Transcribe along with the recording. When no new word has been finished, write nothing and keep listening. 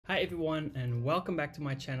Hi everyone and welcome back to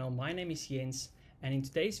my channel. My name is Jens and in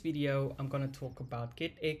today's video I'm going to talk about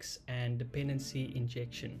GetX and dependency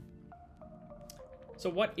injection. So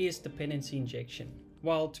what is dependency injection?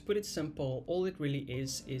 Well, to put it simple, all it really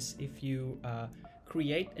is if you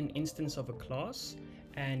create an instance of a class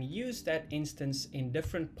and use that instance in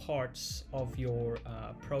different parts of your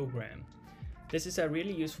program. This is a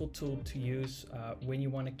really useful tool to use when you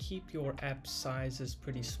want to keep your app sizes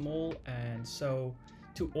pretty small, and so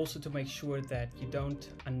to make sure that you don't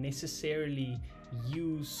unnecessarily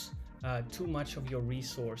use too much of your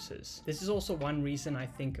resources. This is also one reason I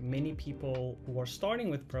think many people who are starting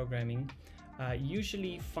with programming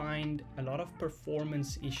usually find a lot of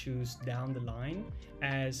performance issues down the line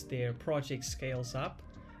as their project scales up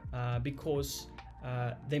because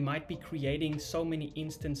they might be creating so many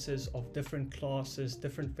instances of different classes,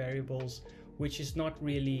 different variables, which is not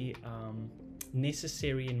really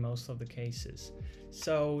necessary in most of the cases.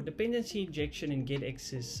 So dependency injection in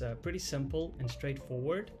GetX is pretty simple and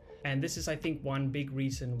straightforward. And this is, I think, one big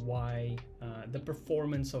reason why the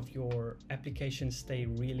performance of your applications stay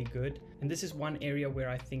really good. And this is one area where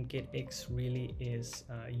I think GetX really is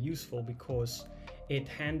useful because it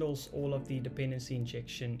handles all of the dependency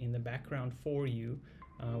injection in the background for you,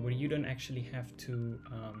 where you don't actually have to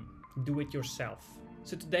do it yourself.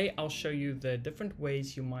 So today I'll show you the different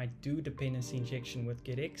ways you might do dependency injection with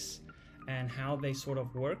GetX and how they sort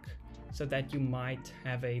of work, so that you might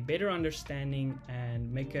have a better understanding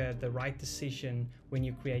and make the right decision when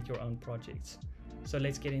you create your own projects. So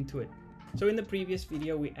let's get into it. So in the previous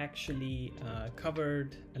video, we actually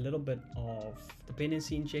covered a little bit of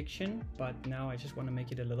dependency injection, but now I just want to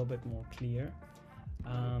make it a little bit more clear.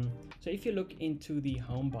 So if you look into the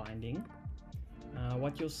home binding,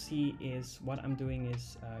 what you'll see is what I'm doing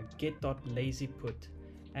is get.lazyput.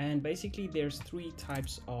 And basically there's three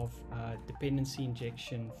types of dependency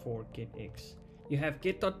injection for GetX. You have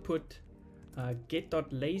get.put,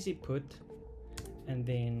 get.lazyput, and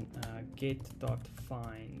then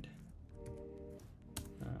get.find.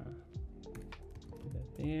 Put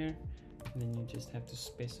that there, and then you just have to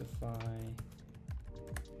specify.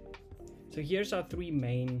 So here's our three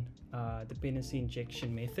main dependency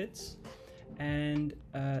injection methods. And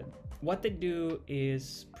what they do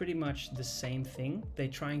is pretty much the same thing. They're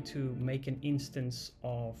trying to make an instance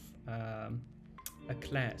of a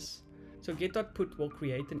class. So get.put will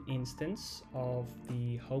create an instance of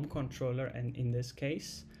the home controller, and in this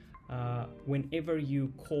case, whenever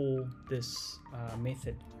you call this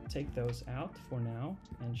method. Take those out for now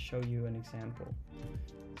and show you an example.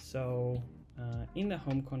 So in the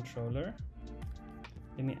home controller,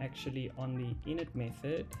 let me actually, on the init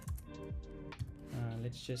method,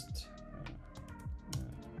 let's just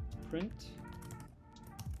print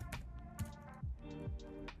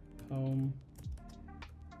home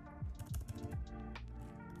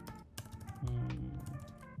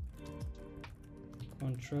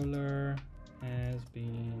controller has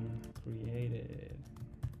been created.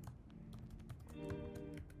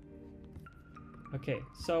 Okay,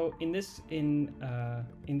 so in this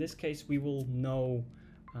case, we will know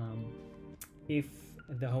if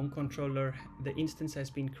the home controller, the instance has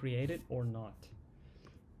been created or not.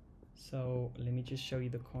 So let me just show you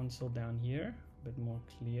the console down here, a bit more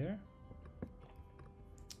clear.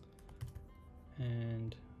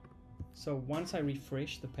 And so once I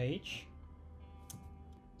refresh the page,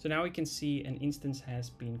 so now we can see an instance has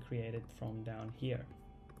been created from down here.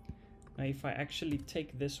 Now if I actually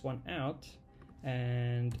take this one out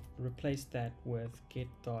and replace that with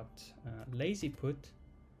get.lazyput,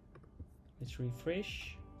 let's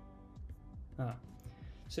refresh.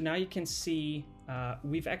 So now you can see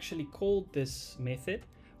we've actually called this method,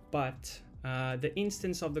 but the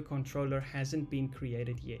instance of the controller hasn't been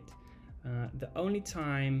created yet. The only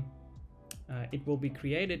time it will be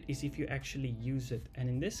created is if you actually use it. And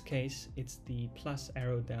in this case, it's the plus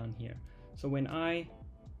arrow down here. So when I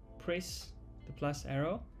press the plus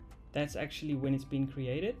arrow, that's actually when it's been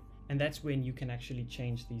created. And that's when you can actually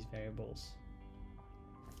change these variables.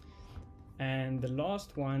 And the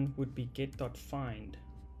last one would be get.find.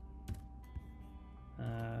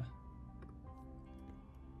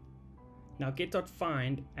 Now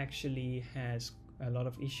get.find actually has a lot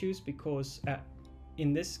of issues because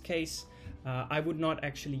in this case I would not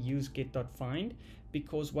actually use get.find,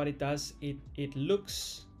 because what it does, it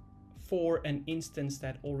looks for an instance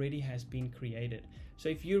that already has been created. So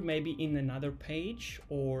if you're maybe in another page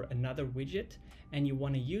or another widget and you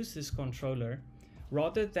want to use this controller,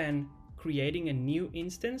 rather than creating a new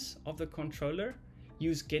instance of the controller,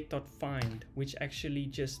 use get.find, which actually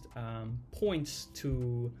just points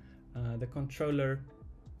to the controller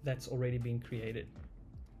that's already been created.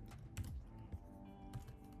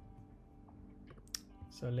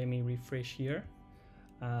 So let me refresh here,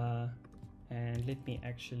 and let me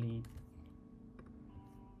actually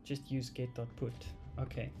just use get.put.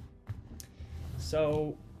 Okay.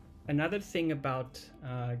 So another thing about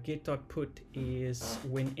get.put is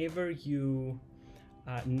whenever you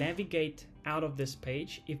navigate out of this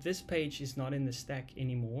page, if this page is not in the stack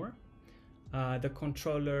anymore,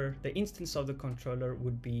 the instance of the controller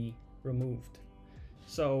would be removed.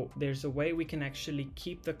 So there's a way we can actually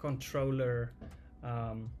keep the controller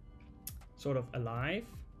sort of alive.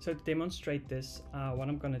 So to demonstrate this, what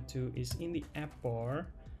I'm going to do is in the app bar,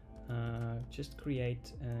 just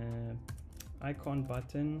create an icon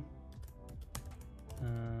button.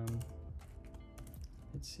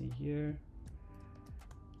 Let's see here,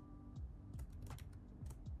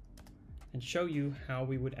 and show you how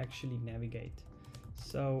we would actually navigate.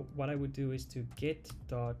 So what I would do is to get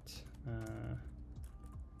dot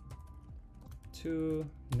to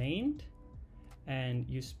named, and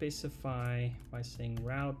you specify by saying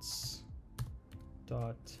routes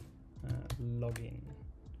dot login.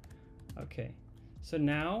 Okay, so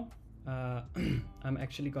now I'm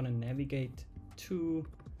actually going to navigate to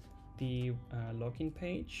the login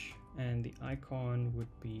page, and the icon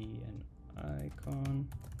would be an icon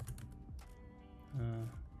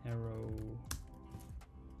arrow.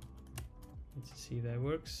 Let's see if that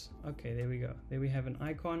works. Okay, there we go. There we have an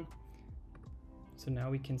icon. So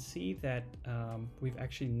now we can see that we've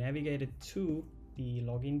actually navigated to the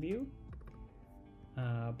login view,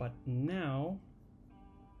 but now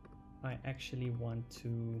I actually want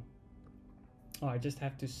to, I just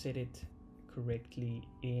have to set it correctly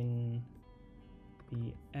in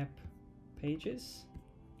the app pages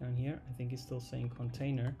down here. I think it's still saying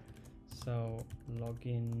container. So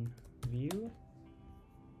login view,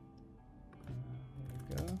 there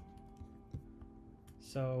we go.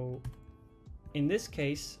 So in this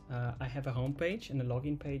case, I have a home page and a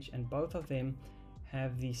login page, and both of them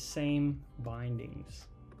have the same bindings.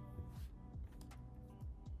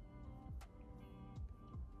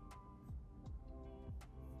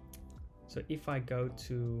 So if I go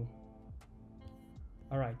to,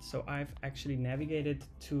 all right, so I've actually navigated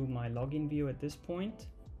to my login view at this point,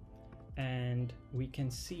 and we can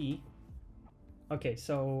see, okay,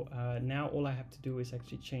 so now all I have to do is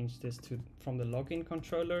actually change this to from the login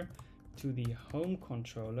controller to the home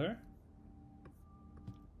controller.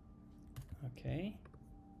 Okay,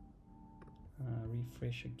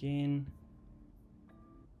 refresh again.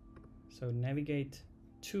 So navigate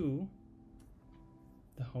to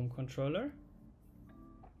the home controller,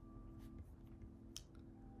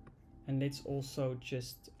 and let's also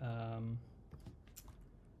just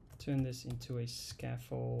turn this into a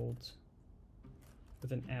scaffold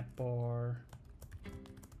with an app bar.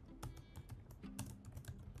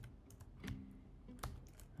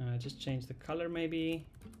 Just change the color maybe.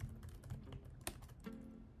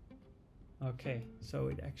 Okay, so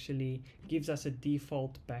it actually gives us a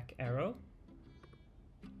default back arrow.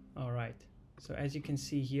 All right, so as you can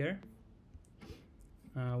see here,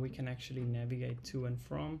 we can actually navigate to and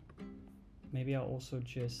from. Maybe I'll also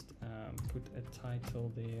just put a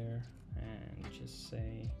title there and just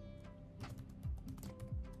say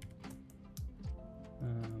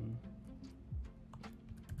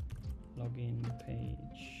login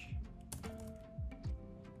page.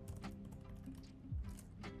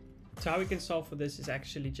 So how we can solve for this is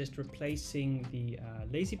actually just replacing the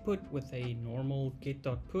lazy put with a normal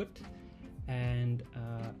get.put, and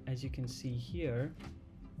as you can see here,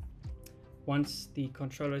 once the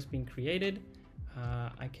controller has been created,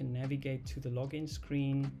 I can navigate to the login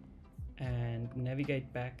screen and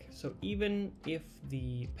navigate back. So even if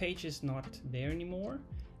the page is not there anymore,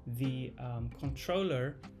 the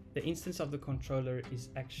controller, the instance of the controller is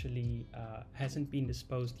actually hasn't been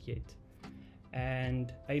disposed yet.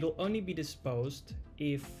 And it'll only be disposed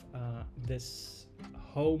if this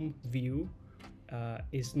home view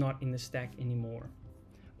is not in the stack anymore.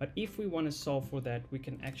 But if we want to solve for that, we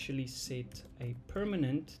can actually set a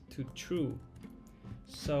permanent to true.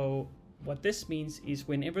 So what this means is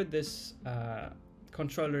whenever this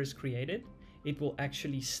controller is created, it will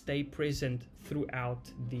actually stay present throughout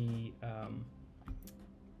the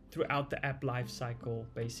app lifecycle,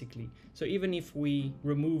 basically. So even if we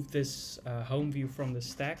remove this home view from the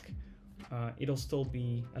stack, it'll still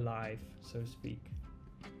be alive, so to speak.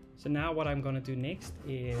 So now what I'm going to do next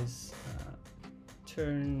is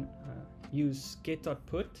use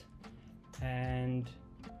get.put, and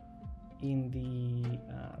in the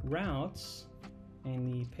routes,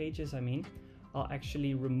 in the pages, I'll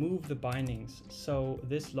actually remove the bindings. So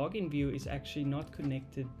this login view is actually not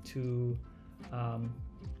connected to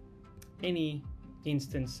any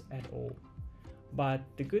instance at all. But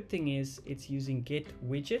the good thing is it's using get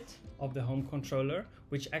widget of the home controller,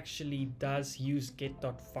 which actually does use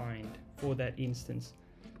get.find for that instance.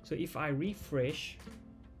 So if I refresh,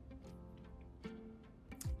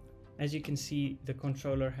 as you can see, the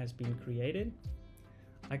controller has been created.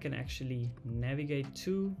 I can actually navigate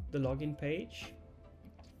to the login page,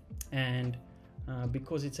 and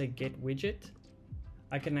because it's a get widget,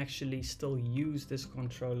 I can actually still use this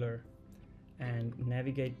controller and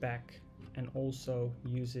navigate back and also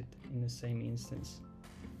use it in the same instance.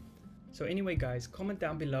 So anyway guys, comment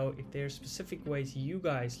down below if there's specific ways you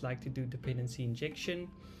guys like to do dependency injection,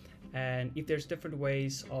 and if there's different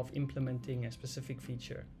ways of implementing a specific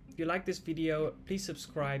feature. If you like this video, please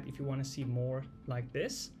subscribe if you want to see more like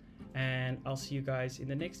this, and I'll see you guys in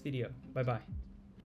the next video. Bye bye.